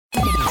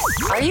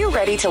Are you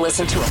ready to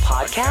listen to a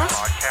podcast?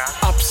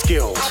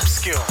 Upskilled.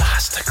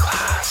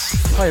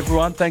 Masterclass. Hi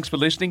everyone, thanks for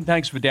listening.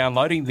 Thanks for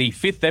downloading the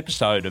 5th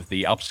episode of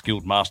the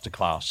Upskilled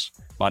Masterclass.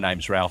 My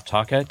name's Ralph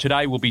Tucker.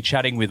 Today we'll be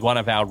chatting with one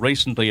of our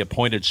recently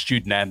appointed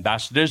student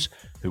ambassadors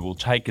who will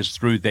take us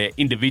through their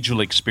individual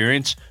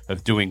experience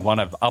of doing one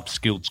of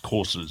Upskilled's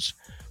courses.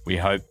 We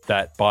hope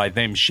that by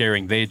them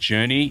sharing their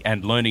journey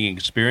and learning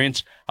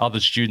experience, other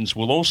students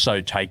will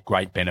also take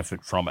great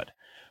benefit from it.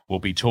 We'll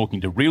be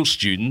talking to real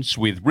students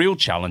with real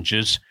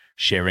challenges,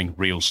 sharing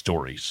real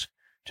stories.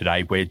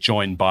 Today we're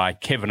joined by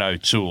Kevin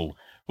O'Toole.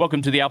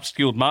 Welcome to the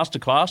Upskilled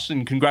Masterclass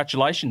and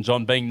congratulations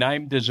on being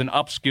named as an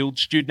Upskilled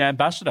Student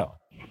Ambassador.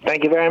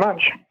 Thank you very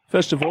much.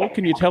 First of all,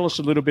 can you tell us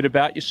a little bit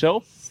about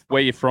yourself,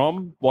 where you're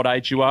from, what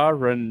age you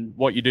are and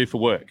what you do for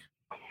work?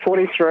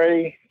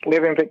 43,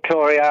 live in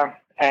Victoria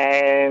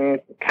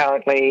and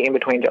currently in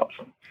between jobs.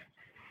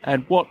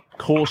 And what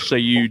course are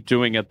you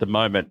doing at the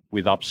moment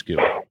with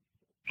Upskilled?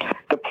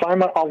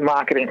 Diploma of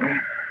Marketing.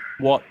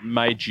 What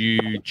made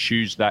you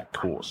choose that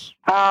course?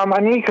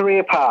 A new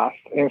career path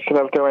instead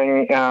of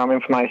doing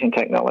information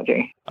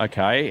technology.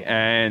 Okay,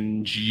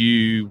 and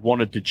you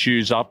wanted to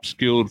choose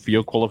Upskilled for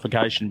your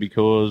qualification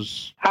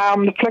because?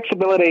 The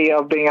flexibility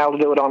of being able to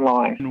do it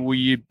online. Were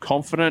you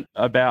confident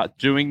about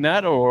doing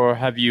that or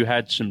have you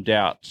had some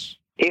doubts?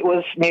 It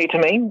was new to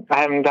me.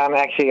 I haven't done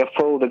actually a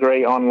full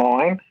degree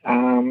online,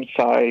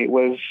 so it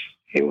was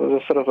a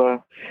sort of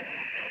a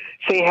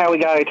see how we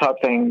go type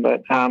thing,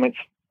 but it's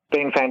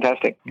been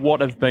fantastic.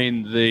 What have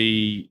been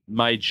the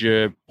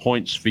major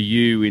points for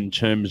you in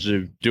terms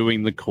of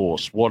doing the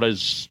course? What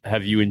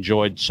have you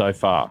enjoyed so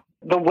far?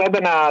 The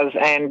webinars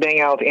and being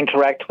able to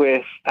interact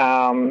with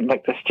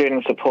like the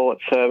student support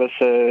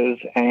services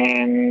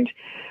and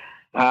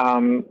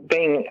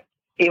being,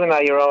 even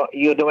though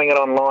you're doing it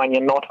online,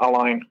 you're not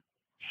alone.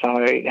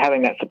 So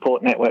having that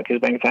support network has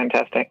been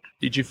fantastic.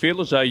 Did you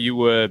feel as though you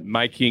were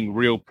making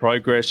real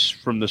progress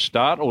from the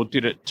start, or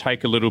did it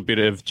take a little bit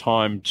of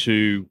time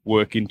to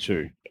work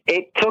into?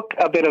 It took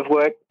a bit of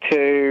work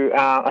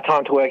a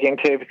time to work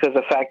into because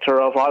the factor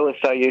of I was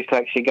so used to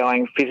actually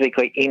going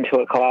physically into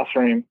a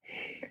classroom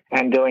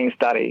and doing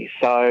studies.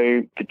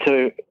 So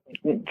to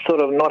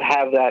sort of not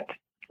have that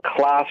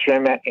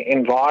classroom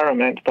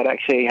environment, but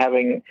actually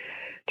having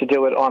to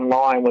do it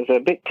online was a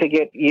bit to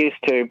get used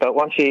to, but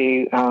once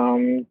you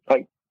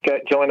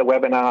join the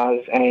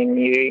webinars and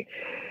you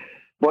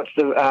watch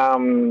the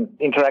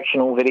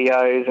interactional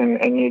videos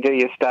and you do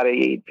your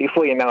study,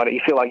 before you know it,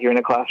 you feel like you're in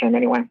a classroom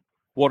anyway.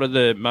 What are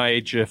the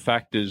major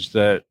factors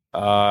that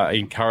are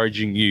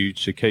encouraging you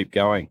to keep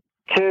going?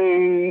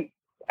 To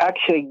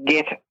actually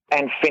get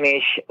and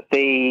finish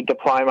the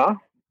diploma,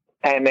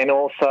 and then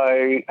also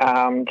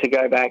to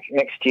go back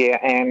next year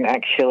and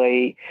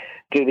actually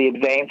do the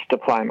advanced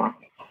diploma.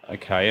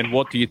 Okay, and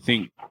what do you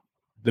think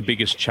the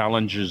biggest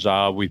challenges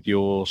are with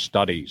your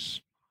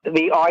studies?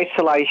 The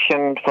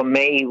isolation for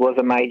me was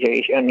a major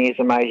issue and is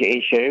a major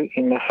issue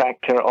in the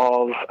factor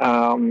of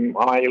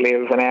I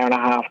live an hour and a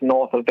half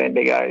north of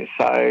Bendigo,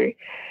 so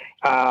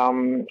I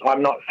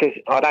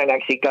don't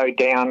actually go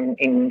down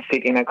and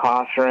sit in a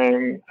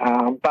classroom,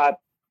 but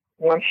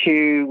once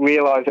you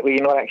realise that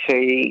you're not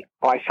actually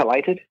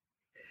isolated,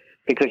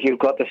 because you've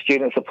got the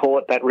student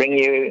support that ring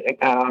you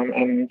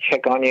and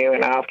check on you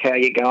and ask how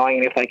you're going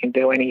and if they can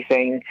do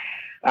anything.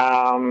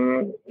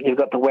 You've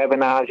got the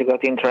webinars, you've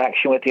got the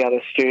interaction with the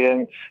other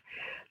students.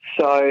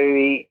 So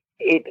you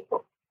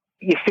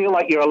feel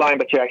like you're alone,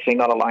 but you're actually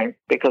not alone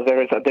because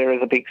there is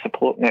a big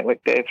support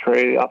network there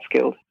through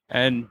Upskilled.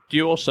 And do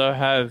you also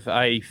have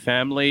a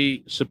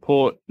family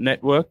support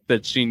network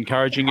that's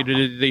encouraging you to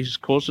do these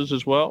courses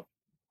as well?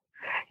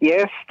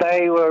 Yes,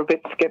 they were a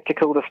bit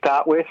sceptical to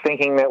start with,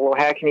 thinking that, well,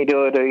 how can you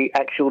do an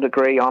actual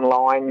degree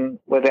online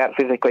without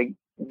physically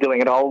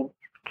doing it old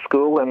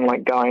school and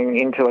like going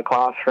into a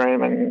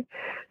classroom and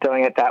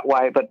doing it that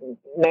way? But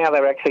now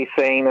they're actually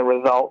seeing the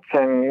results,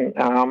 and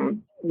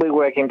we're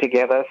working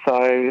together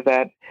so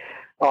that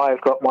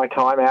I've got my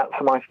time out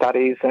for my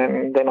studies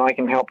and then I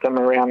can help them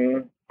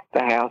around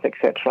the house,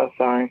 etc.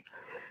 So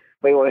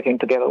we're working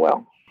together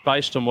well.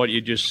 Based on what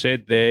you just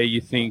said there, you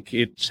think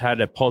it's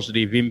had a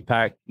positive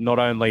impact not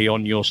only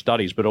on your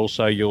studies but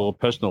also your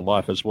personal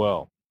life as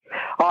well?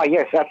 Oh,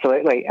 yes,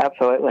 absolutely. As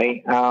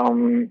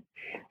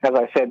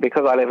I said,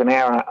 because I live an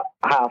hour and a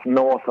half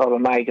north of a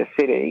major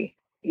city,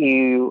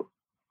 you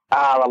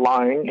are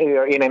alone.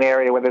 You're in an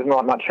area where there's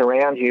not much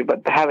around you,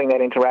 but having that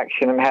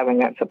interaction and having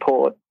that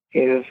support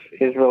is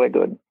really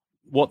good.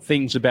 What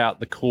things about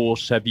the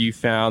course have you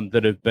found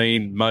that have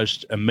been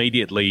most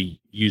immediately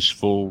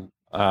useful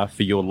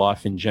for your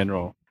life in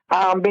general?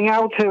 Being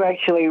able to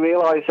actually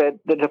realise that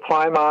the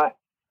diploma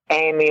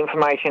and the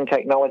information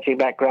technology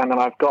background that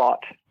I've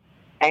got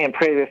and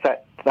previous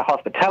that the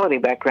hospitality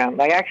background,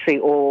 they actually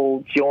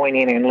all join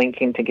in and link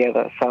in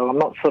together. So I'm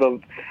not sort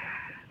of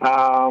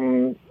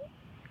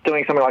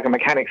doing something like a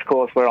mechanics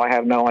course where I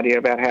have no idea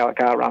about how a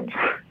car runs.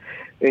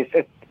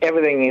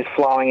 Everything is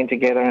flowing in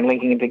together and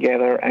linking in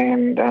together,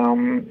 and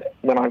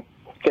when I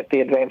get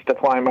the advanced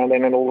diploma,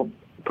 then it'll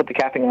put the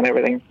capping on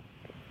everything.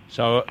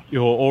 So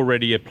your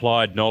already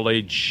applied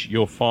knowledge,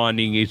 you're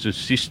finding, is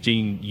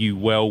assisting you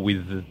well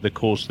with the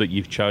course that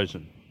you've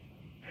chosen?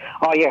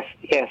 Oh, yes,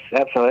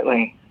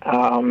 absolutely.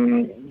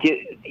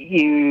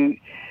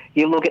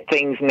 You look at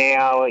things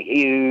now,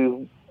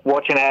 you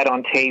watch an ad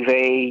on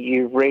TV,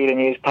 you read a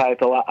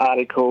newspaper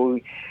article,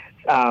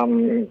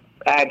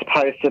 ads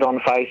posted on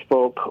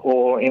Facebook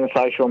or in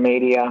social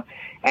media,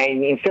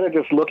 and instead of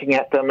just looking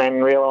at them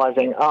and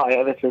realising, oh,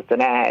 yeah, this is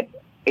an ad,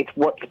 it's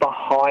what's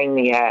behind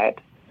the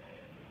ad.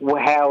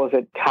 How is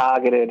it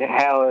targeted?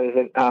 How is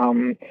it?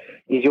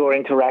 Is your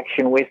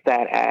interaction with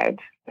that ad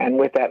and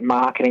with that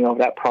marketing of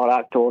that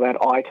product or that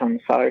item?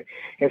 So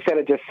instead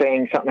of just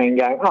seeing something and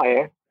going, oh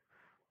yeah,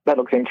 that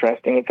looks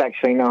interesting, it's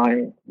actually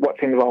knowing what's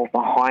involved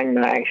behind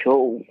the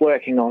actual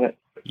working of it.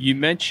 You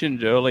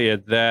mentioned earlier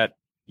that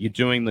you're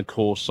doing the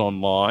course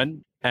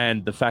online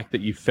and the fact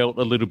that you felt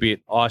a little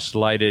bit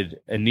isolated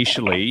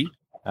initially.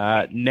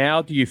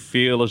 Now do you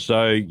feel as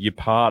though you're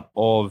part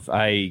of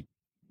a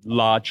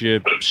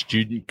larger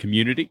student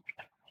community?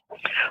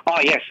 Oh,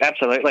 yes,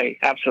 absolutely.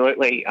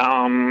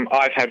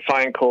 I've had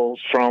phone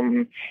calls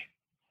from,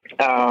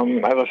 as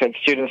I said,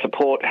 student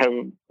support have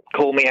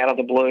called me out of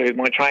the blue.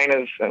 My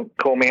trainers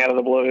call me out of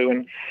the blue.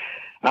 And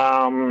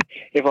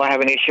if I have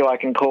an issue, I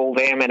can call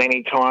them at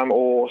any time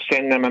or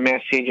send them a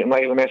message and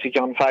leave a message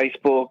on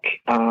Facebook,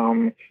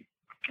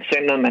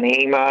 send them an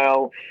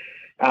email.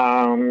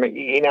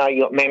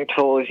 You've got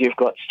mentors, you've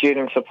got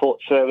student support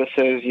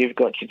services, you've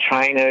got your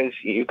trainers,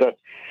 you've got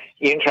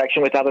your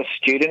interaction with other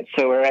students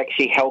who are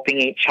actually helping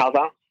each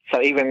other.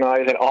 So even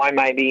though that I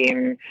may be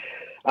in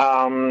an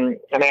hour and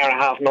a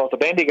half north of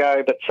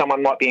Bendigo, but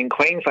someone might be in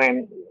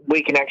Queensland,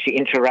 we can actually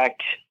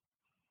interact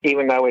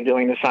even though we're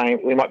doing the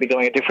same. We might be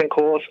doing a different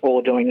course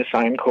or doing the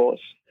same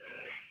course.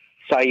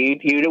 So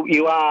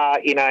you are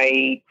in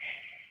a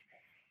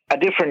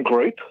different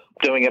group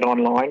doing it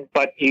online,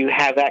 but you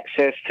have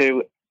access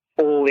to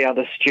all the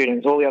other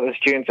students. All the other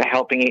students are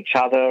helping each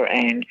other,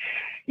 and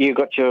you've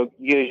got your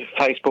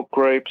Facebook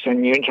groups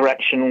and your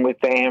interaction with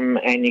them,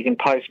 and you can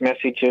post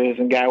messages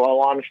and go,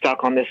 oh, I'm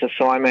stuck on this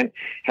assignment.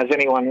 Has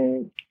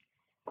anyone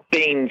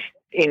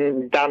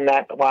done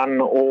that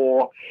one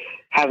or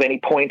have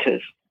any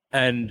pointers?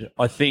 And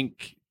I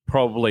think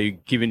probably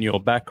given your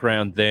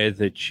background there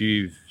that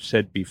you've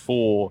said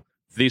before,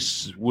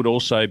 this would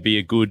also be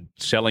a good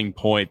selling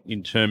point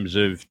in terms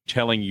of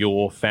telling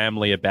your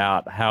family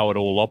about how it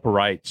all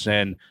operates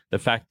and the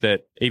fact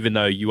that even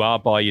though you are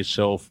by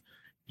yourself,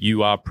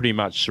 you are pretty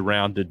much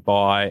surrounded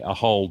by a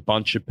whole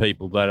bunch of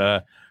people that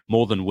are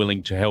more than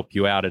willing to help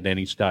you out at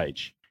any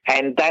stage.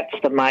 And that's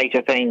the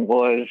major thing,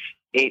 was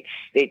it's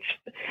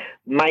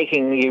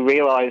making you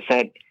realise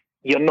that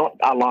you're not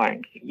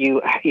alone.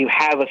 You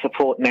have a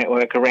support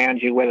network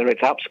around you, whether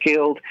it's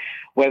Upskilled,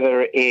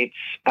 whether it's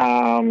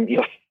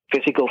your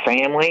physical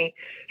family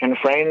and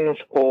friends,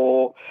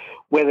 or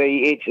whether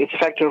it's a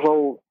factor of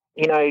all,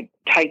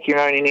 take your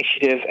own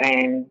initiative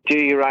and do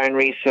your own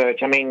research.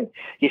 I mean,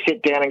 you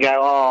sit down and go,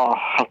 oh,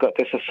 I've got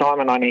this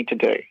assignment I need to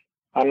do.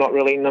 I'm not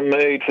really in the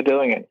mood for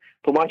doing it.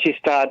 But once you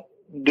start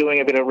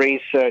doing a bit of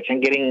research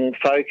and getting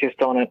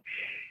focused on it,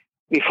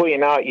 before you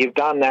know it, you've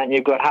done that and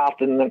you've got half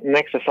the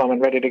next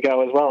assignment ready to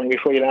go as well. And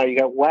before you know, you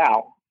go,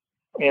 wow,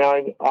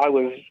 I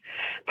was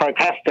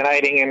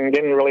procrastinating and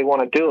didn't really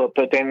want to do it,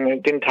 but then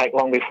it didn't take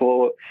long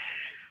before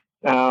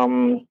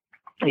the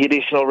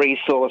additional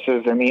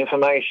resources and the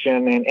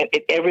information and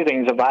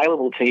everything's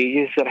available to you.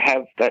 You just got to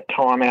have that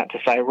time out to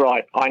say,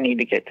 right, I need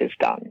to get this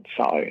done.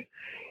 So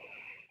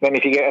then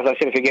if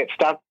you get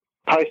stuck,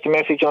 post a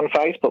message on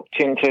Facebook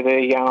into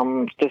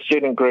the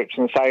student groups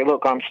and say,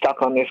 look, I'm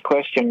stuck on this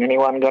question.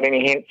 Anyone got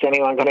any hints?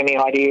 Anyone got any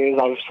ideas?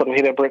 I've sort of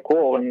hit a brick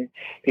wall. And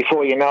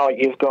before you know it,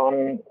 you've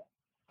gone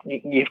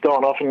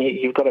off and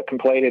you've got it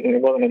completed, and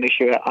it wasn't an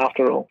issue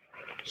after all.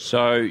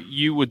 So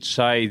you would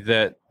say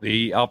that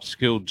the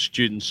Upskilled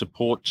student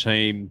support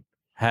team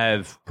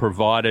have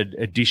provided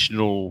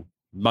additional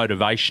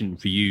motivation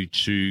for you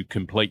to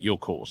complete your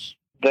course?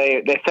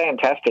 They're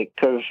fantastic,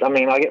 because, I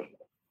mean,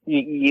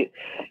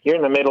 you're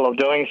in the middle of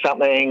doing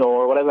something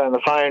or whatever, and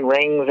the phone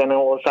rings, and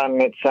all of a sudden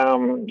it's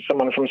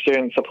someone from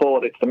student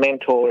support. It's your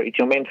mentor,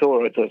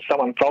 or it's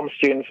someone from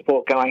student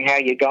support going, how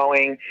are you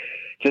going?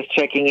 Just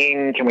checking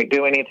in. Can we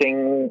do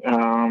anything?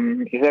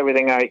 Is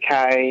everything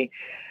okay?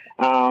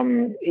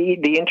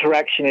 The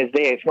interaction is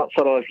there. It's not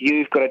sort of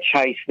you've got to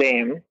chase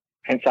them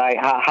and say,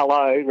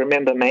 hello,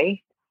 remember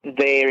me.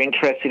 They're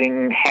interested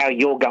in how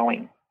you're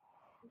going.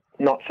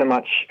 Not so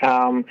much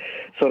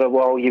sort of,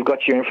 well, you've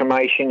got your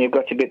information, you've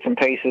got your bits and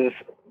pieces,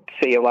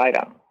 see you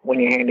later when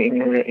you hand in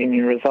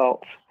your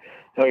results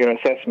or your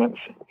assessments.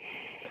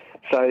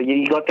 So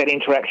you got that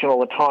interaction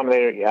all the time.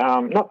 They're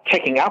not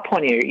checking up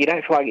on you. I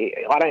don't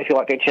feel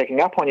like they're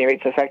checking up on you.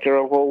 It's a factor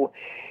of, well,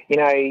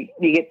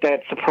 you get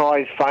that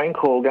surprise phone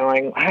call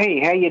going, hey,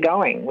 how you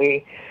going?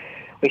 We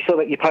saw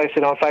that you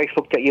posted on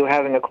Facebook that you were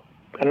having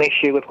an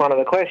issue with one of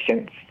the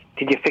questions.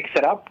 Did you fix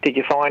it up? Did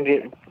you find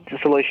the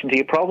solution to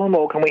your problem,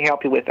 or can we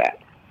help you with that?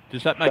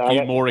 Does that make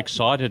you more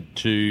excited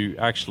to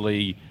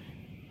actually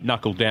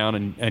knuckle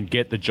down and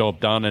get the job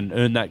done and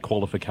earn that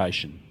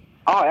qualification?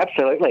 Oh,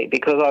 absolutely,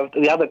 because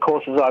the other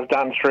courses I've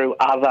done through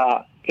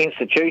other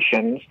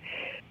institutions,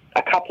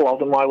 a couple of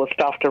them I was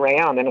stuffed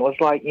around, and it was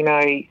like,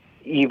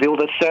 you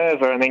build a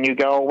server and then you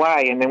go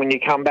away, and then when you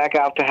come back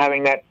after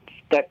having that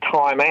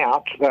time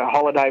out, the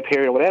holiday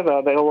period or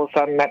whatever, then all of a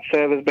sudden that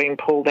server's been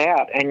pulled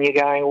out, and you're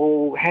going,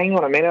 well, hang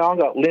on a minute, I've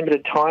got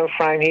limited time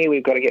frame here,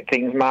 we've got to get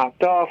things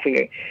marked off.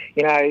 You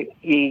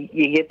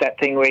get that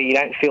thing where you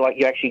don't feel like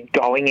you're actually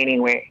going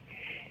anywhere.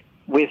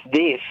 With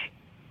this,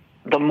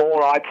 the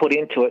more I put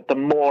into it, the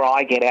more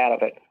I get out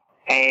of it.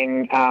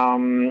 And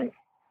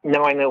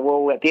knowing that,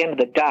 well, at the end of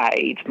the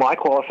day, it's my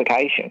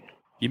qualification.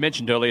 You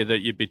mentioned earlier that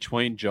you're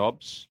between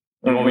jobs.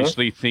 You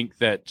obviously think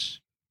that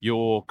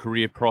your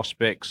career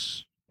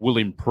prospects will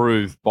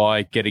improve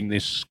by getting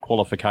this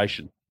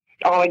qualification.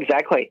 Oh,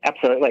 exactly.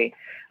 Absolutely.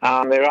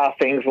 There are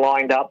things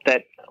lined up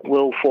that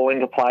will fall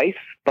into place,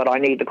 but I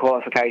need the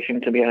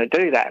qualification to be able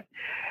to do that.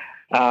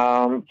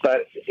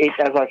 But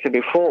as I said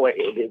before,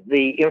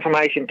 the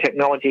information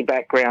technology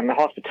background, the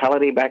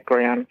hospitality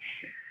background,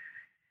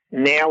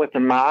 now with the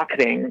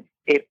marketing,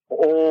 it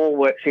all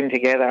works in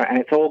together, and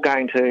it's all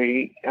going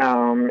to,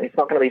 it's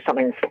not going to be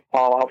something,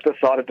 I've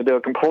decided to do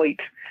a complete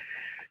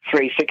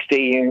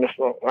 360 and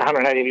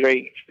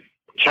 180-degree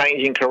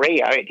change in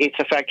career. It's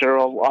a factor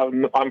of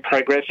I'm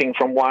progressing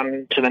from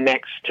one to the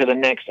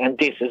next, and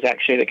this is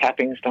actually the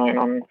capping stone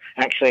on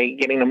actually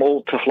getting them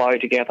all to flow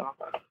together.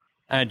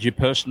 And your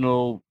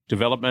personal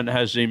development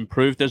has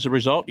improved as a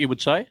result, you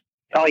would say?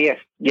 Oh, yes.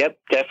 Yep,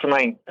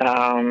 definitely.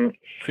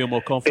 Feel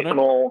more confident?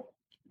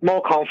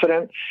 More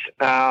confidence,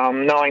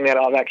 knowing that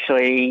I've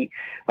actually,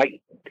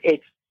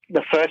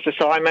 the first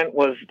assignment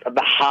was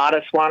the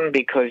hardest one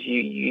because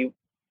you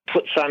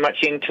put so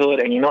much into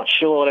it and you're not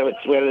sure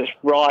whether it's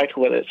right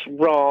or whether it's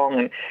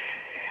wrong.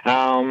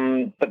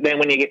 And but then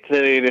when you get to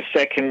the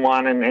second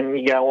one and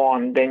you go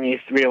on, then you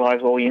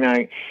realise, well,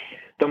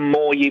 the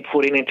more you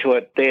put into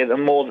it, the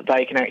more that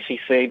they can actually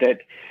see that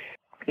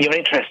you're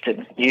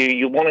interested.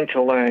 You're wanting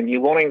to learn.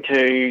 You're wanting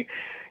to,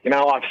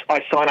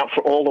 I sign up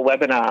for all the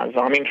webinars.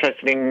 I'm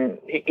interested in,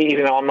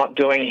 even though I'm not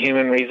doing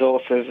human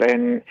resources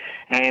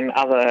and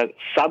other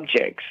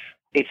subjects,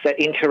 it's that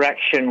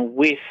interaction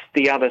with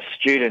the other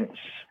students.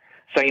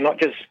 So you're not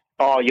just,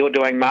 you're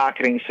doing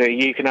marketing, so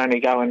you can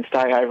only go and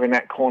stay over in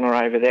that corner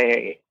over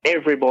there.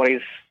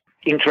 Everybody's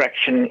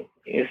interaction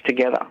is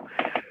together,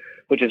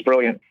 which is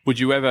brilliant. Would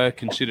you ever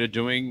consider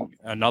doing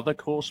another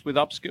course with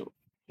Upskilled?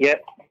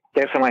 Yep,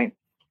 definitely.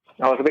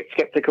 I was a bit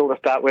sceptical to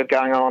start with,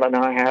 going, I don't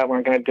know how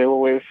we're going to deal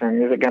with this,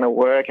 and is it going to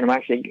work, and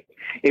is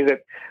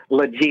it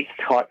legit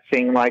type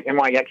thing, like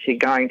am I actually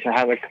going to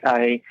have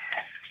a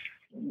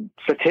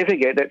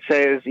certificate that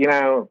says,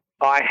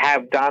 I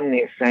have done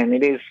this, and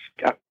it is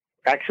an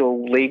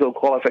actual legal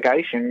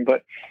qualification.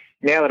 But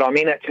now that I'm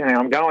in it,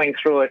 I'm going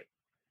through it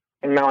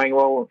and knowing,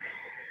 well,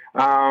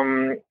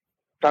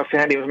 I've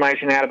found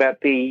information out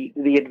about the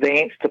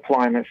advanced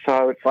diploma.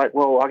 So it's like,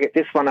 well, I get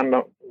this one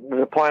under the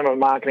diploma of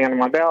marketing under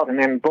my belt, and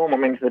then boom,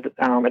 I'm into the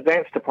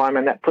advanced diploma,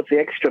 and that puts the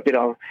extra bit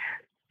of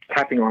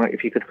tapping on it,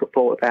 if you could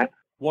call it that.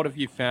 What have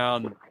you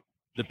found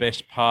the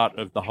best part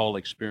of the whole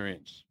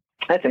experience?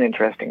 That's an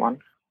interesting one.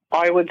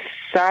 I would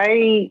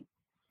say...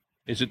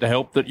 Is it the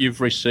help that you've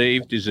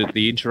received? Is it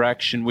the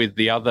interaction with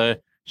the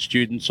other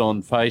students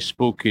on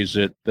Facebook? Is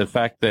it the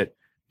fact that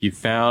you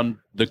found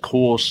the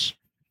course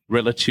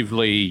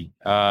relatively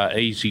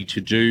easy to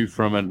do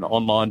from an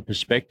online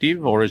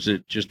perspective, or is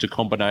it just a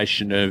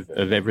combination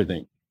of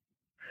everything?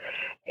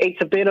 It's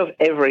a bit of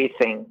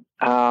everything.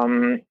 As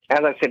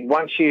I said,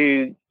 once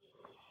you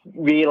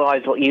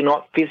realise that you're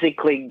not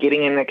physically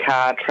getting in the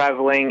car,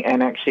 travelling,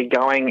 and actually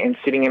going and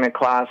sitting in a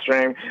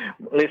classroom,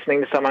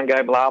 listening to someone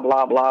go blah,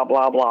 blah, blah,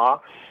 blah,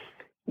 blah,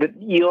 that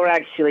you're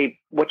actually,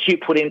 what you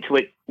put into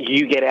it,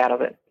 you get out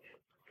of it.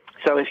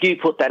 So if you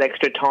put that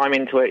extra time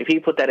into it, if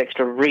you put that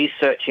extra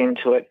research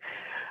into it,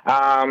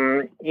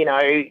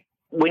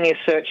 when you're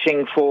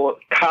searching for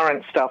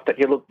current stuff that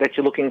you're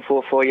looking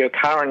for your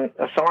current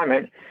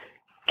assignment,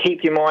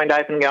 keep your mind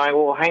open, going,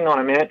 well, hang on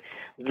a minute,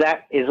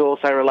 that is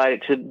also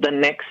related to the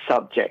next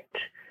subject,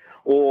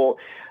 or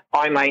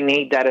I may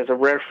need that as a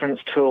reference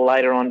tool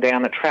later on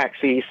down the track.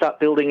 So you start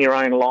building your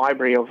own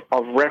library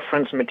of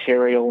reference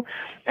material,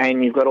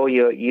 and you've got all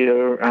your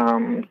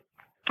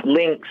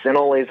links and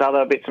all these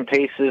other bits and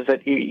pieces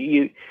that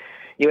you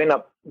end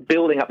up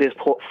building up this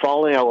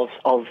portfolio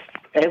of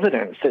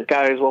evidence that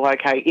goes, well,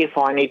 okay, if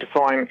I need to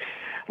find,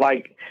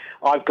 like,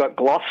 I've got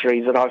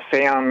glossaries that I've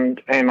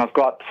found and I've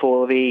got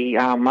for the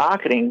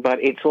marketing,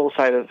 but it's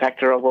also the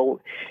factor of,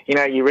 well,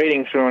 you're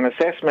reading through an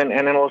assessment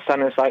and then all of a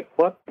sudden it's like,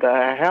 what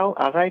the hell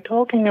are they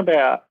talking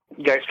about?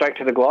 You go straight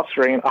to the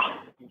glossary and,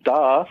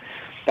 duh,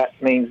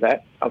 that means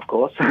that, of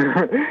course.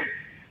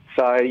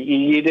 So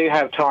you do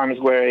have times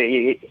where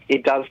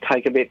it does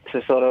take a bit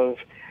to sort of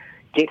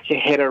get your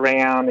head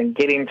around and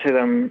get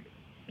into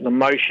the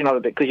motion of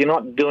it, because you're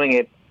not doing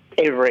it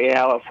every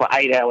hour for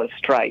 8 hours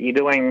straight. You're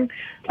doing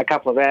a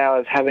couple of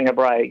hours, having a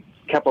break,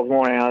 a couple of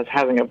more hours,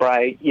 having a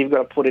break. You've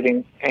got to put it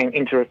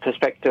into a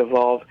perspective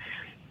of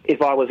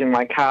if I was in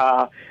my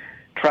car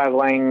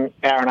travelling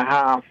hour and a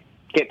half,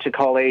 get to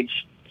college,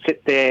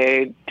 sit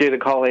there, do the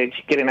college,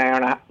 get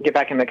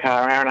back in the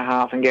car, hour and a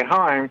half, and get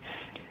home,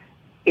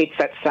 it's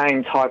that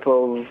same type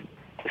of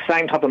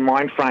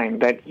mind frame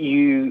that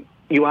you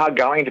are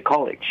going to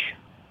college.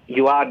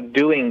 You are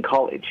doing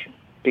college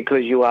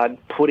because you are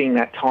putting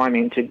that time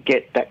in to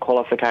get that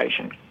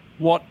qualification.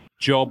 What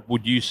job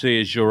would you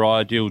see as your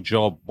ideal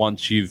job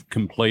once you've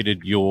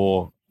completed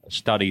your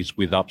studies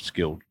with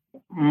Upskilled?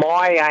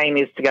 My aim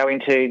is to go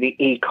into the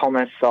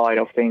e-commerce side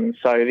of things.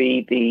 So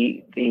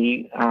the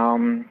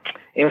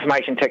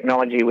information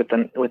technology with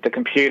the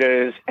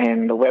computers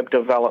and the web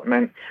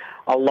development,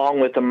 along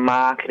with the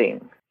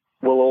marketing,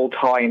 will all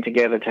tie in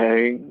together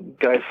to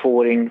go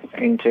forward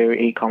into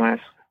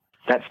e-commerce.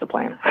 That's the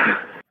plan.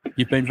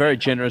 You've been very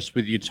generous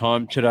with your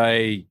time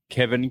today,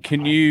 Kevin.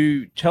 Can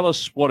you tell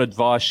us what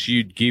advice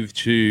you'd give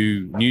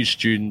to new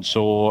students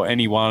or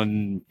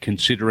anyone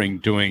considering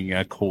doing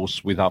a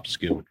course with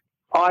Upskilled?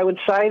 I would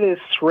say there's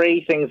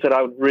three things that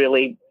I would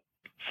really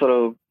sort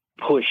of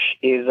push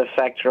is a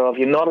factor of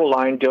you're not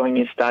alone doing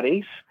your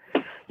studies.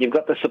 You've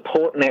got the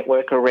support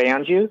network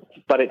around you,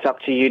 but it's up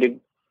to you to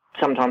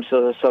sometimes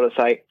sort of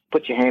say,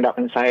 put your hand up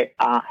and say,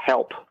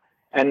 help.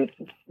 And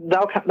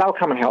they'll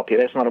come and help you.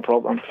 That's not a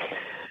problem.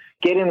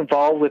 Get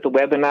involved with the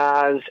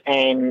webinars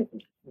and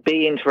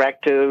be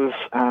interactive.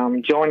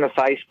 Join the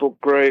Facebook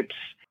groups,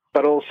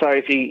 but also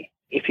if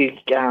you're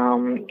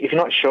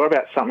not sure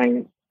about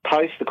something,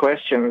 post the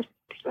questions.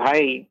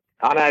 Hey,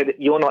 I know that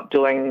you're not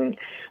doing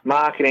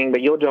marketing,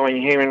 but you're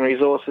doing human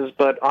resources,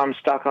 but I'm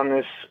stuck on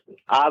this.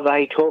 Are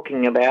they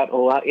talking about,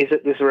 or is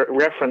it this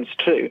reference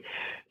to?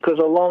 Because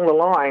along the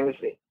lines,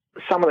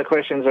 some of the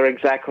questions are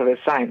exactly the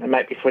same. They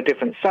might be for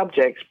different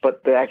subjects,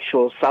 but the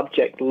actual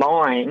subject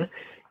line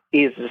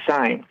is the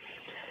same.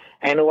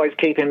 And always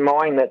keep in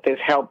mind that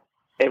there's help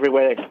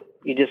everywhere.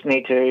 You just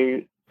need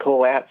to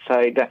call out. So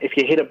if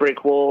you hit a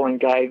brick wall and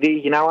go,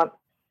 you know what,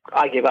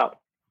 I give up.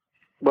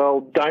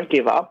 Well, don't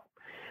give up,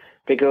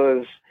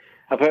 because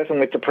a person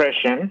with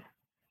depression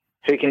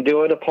who can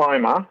do a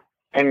diploma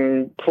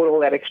and put all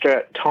that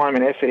extra time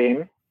and effort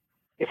in,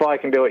 if I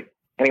can do it,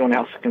 anyone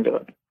else can do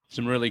it.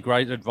 Some really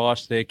great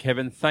advice there,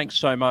 Kevin. Thanks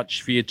so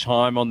much for your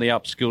time on the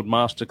Upskilled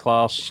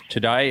Masterclass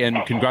today,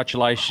 and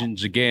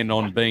congratulations again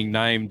on being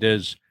named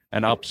as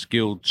an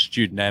Upskilled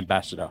Student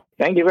Ambassador.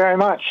 Thank you very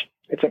much.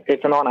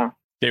 It's an honour.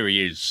 There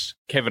he is,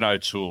 Kevin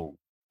O'Toole,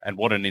 and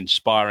what an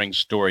inspiring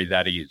story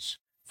that is.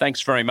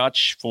 Thanks very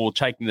much for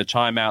taking the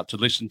time out to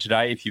listen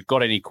today. If you've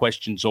got any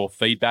questions or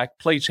feedback,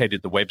 please head to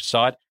the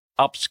website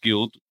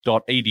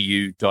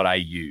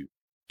upskilled.edu.au.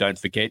 Don't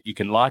forget, you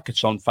can like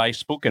us on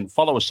Facebook and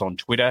follow us on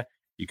Twitter.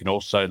 You can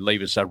also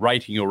leave us a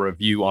rating or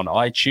review on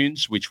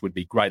iTunes, which would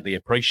be greatly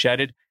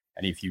appreciated.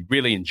 And if you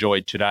really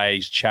enjoyed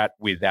today's chat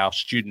with our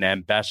student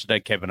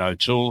ambassador, Kevin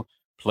O'Toole,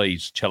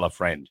 please tell a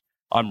friend.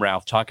 I'm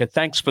Ralph Tucker.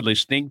 Thanks for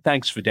listening.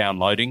 Thanks for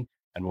downloading.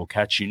 And we'll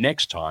catch you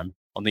next time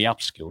on the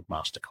Upskilled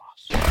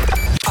Masterclass.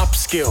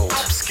 Upskilled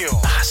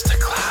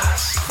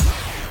Masterclass.